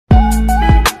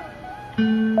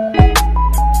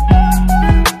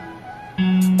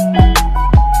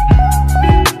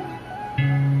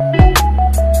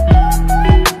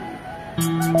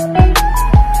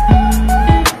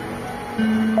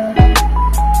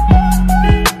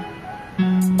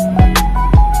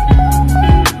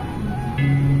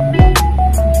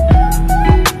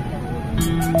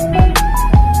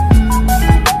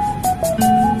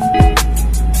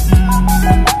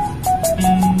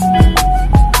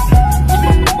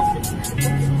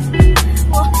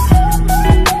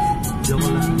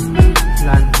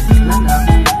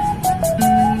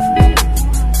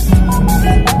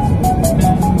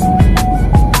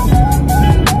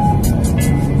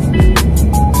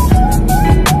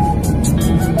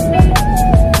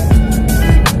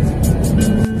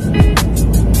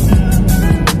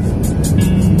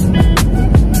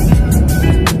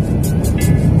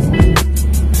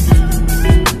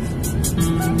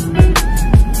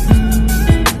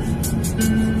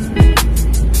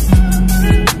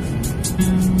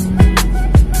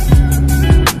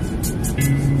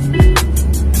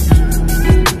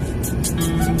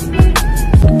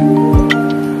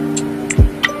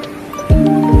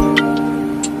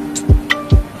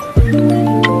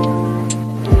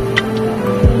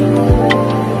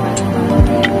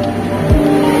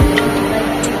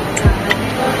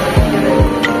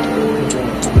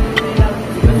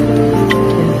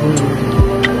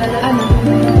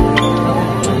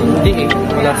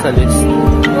Wala sa list.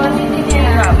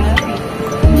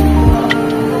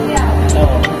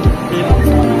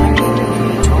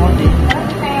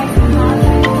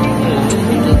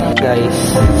 Guys,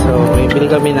 so bibili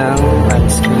kami ng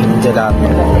ice cream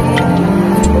gelato.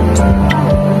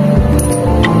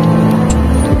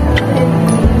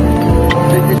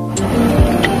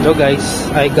 So guys,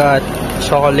 I got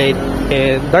chocolate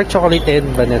and dark chocolate and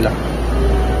vanilla.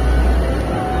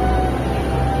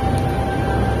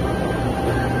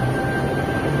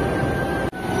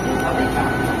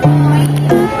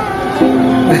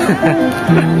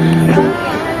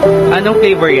 Anong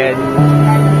flavor yan?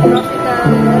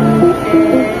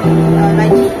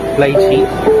 Lychee.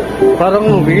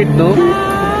 Parang weird, no?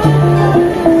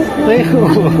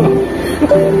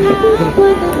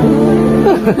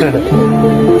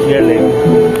 Galing.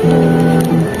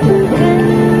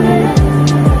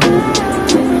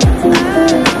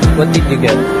 What did you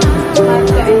get?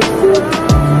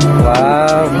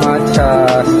 Wow,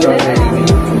 matcha strawberry.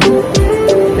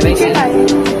 Can I see?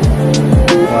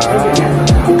 Wow.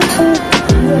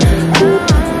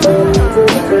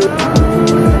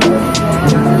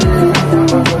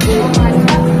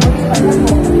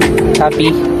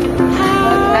 Happy?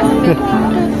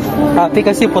 Happy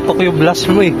kasi putok yung blush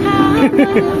mo eh.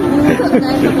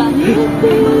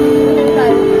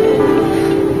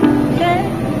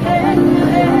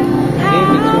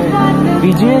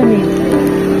 BGM eh.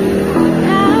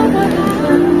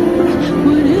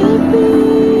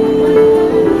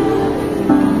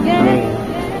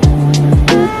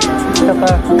 Isa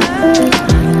pa.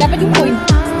 Dapat yung point.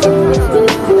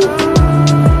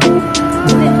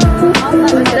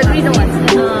 The green one.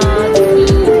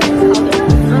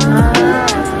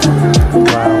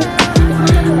 Wow.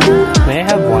 May I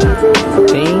have one?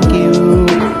 Thank you.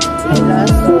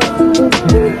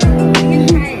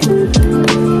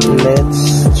 Let's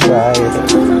try it.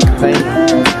 Try it.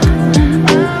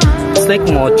 It's like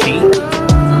mochi.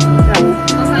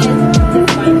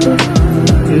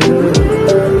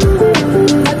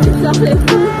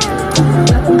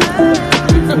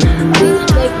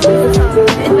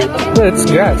 It's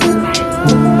grass.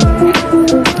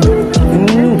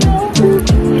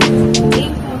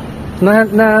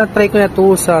 Na-try ko na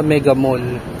to sa Mega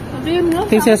Mall. Ito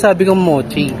yung sinasabi kong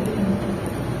mochi.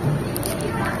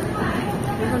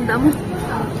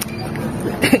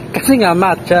 Kasi nga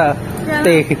matcha.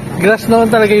 Grass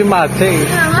naman talaga yung matcha eh.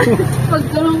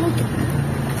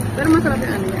 Pero masarap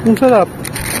yung ano yan. Ang sarap.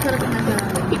 Masarap yung nasa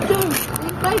picture.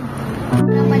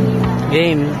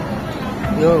 Game.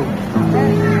 Yo.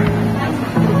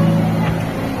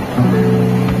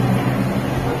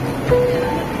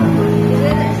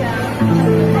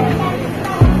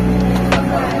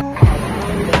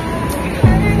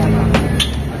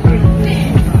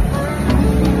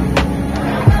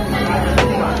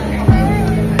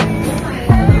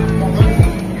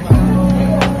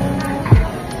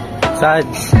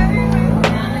 Sads.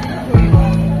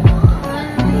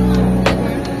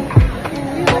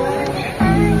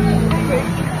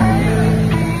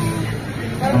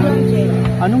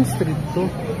 Anong street to?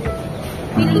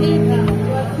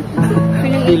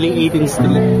 Piling 18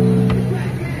 Street.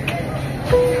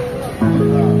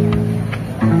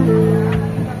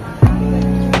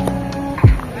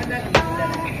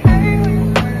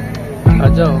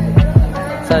 Adjo.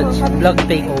 Sads, vlog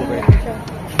takeover.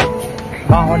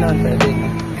 Baka ko naman pwede.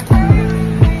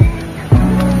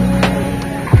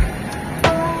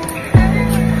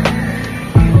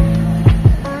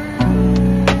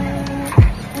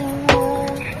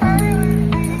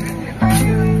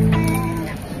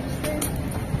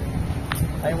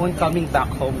 I won't coming back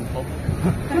home po.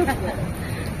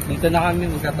 Dito na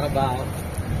kami magtatrabaho.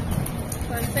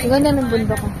 Ang ganda ng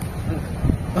bundok ko.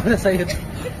 Para sa'yo.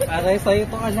 Para sa'yo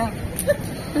to anak.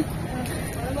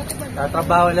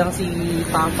 Tatrabaho lang si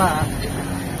Papa.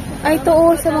 Ay, ito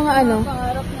oh, sa mga ano.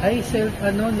 Ay, self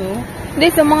ano no?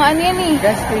 Hindi, sa mga ano yan eh.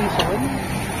 Gas station?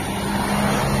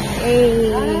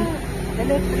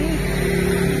 Electric.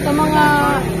 Sa mga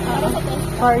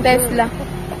Tesla.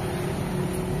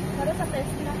 Para sa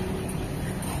Tesla.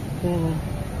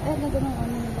 Ay, nagano'n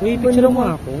ano. Uy, picture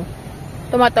mo ako.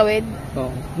 Tumatawid?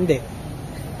 Oo, hindi.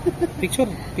 Picture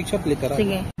literal.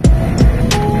 Sige.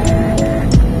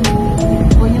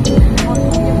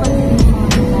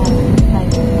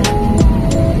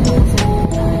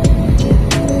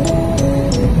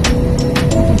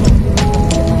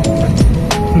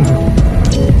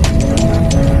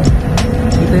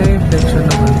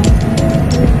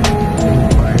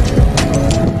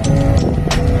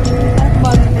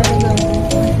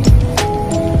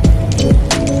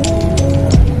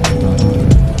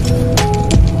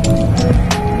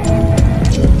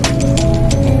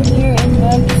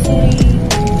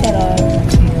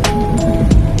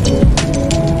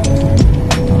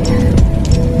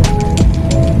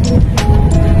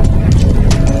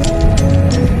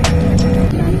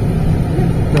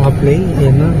 play.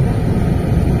 Ayan na.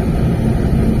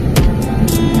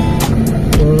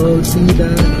 Oh, see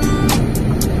that?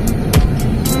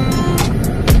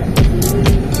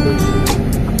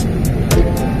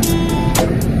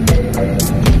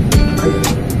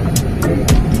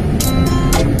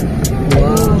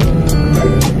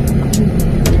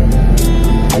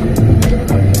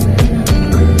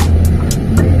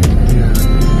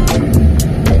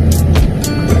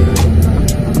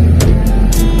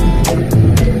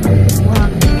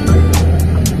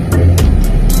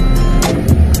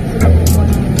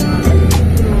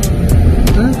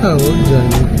 Tawag dyan.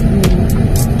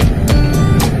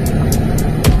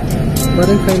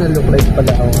 Parang kind of look like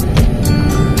pala ako.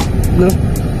 No?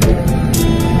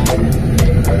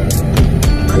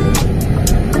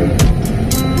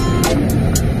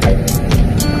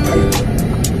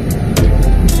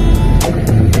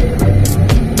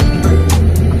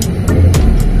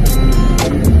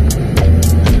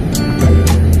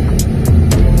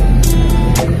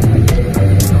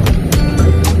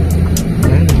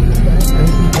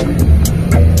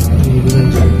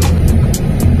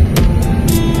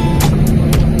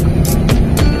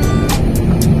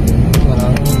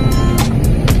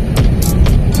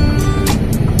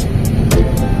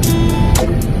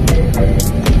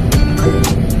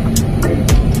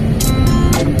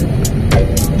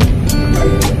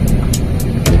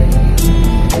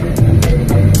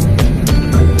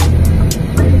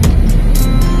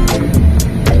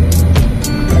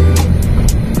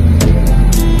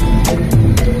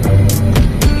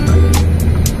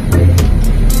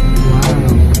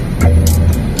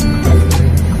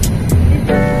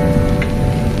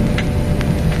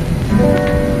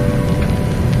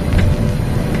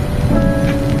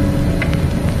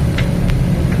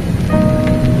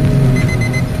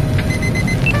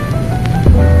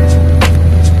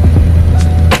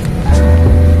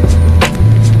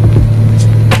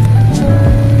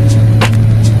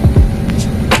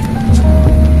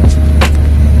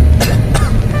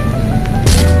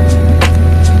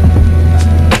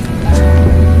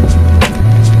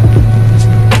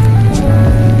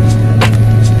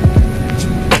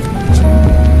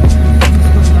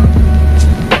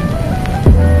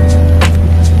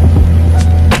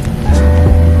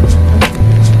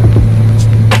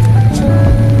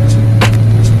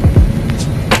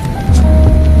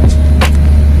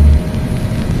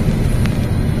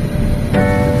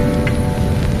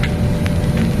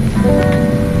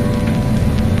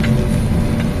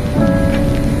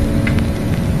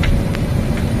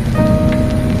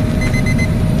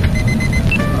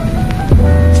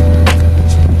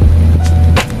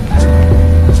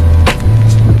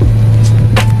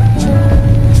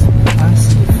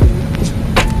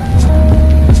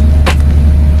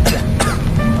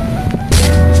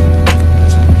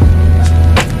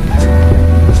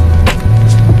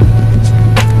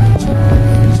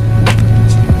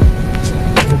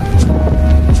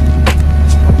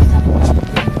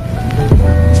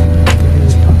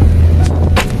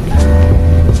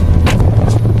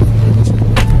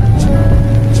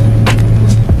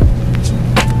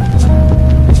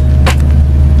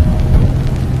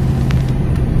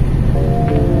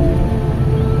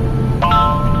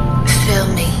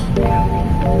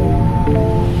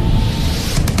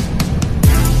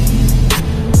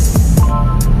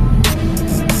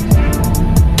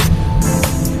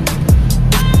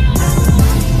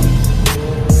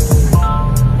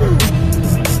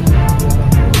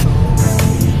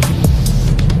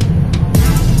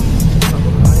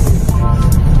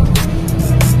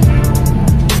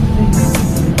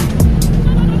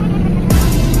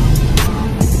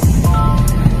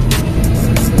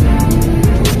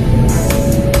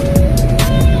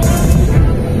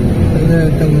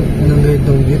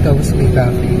 Tapos may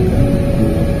cafe.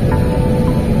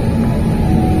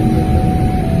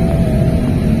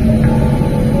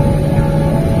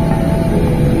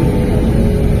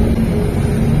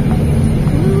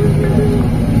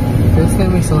 First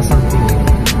time I saw something like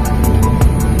that.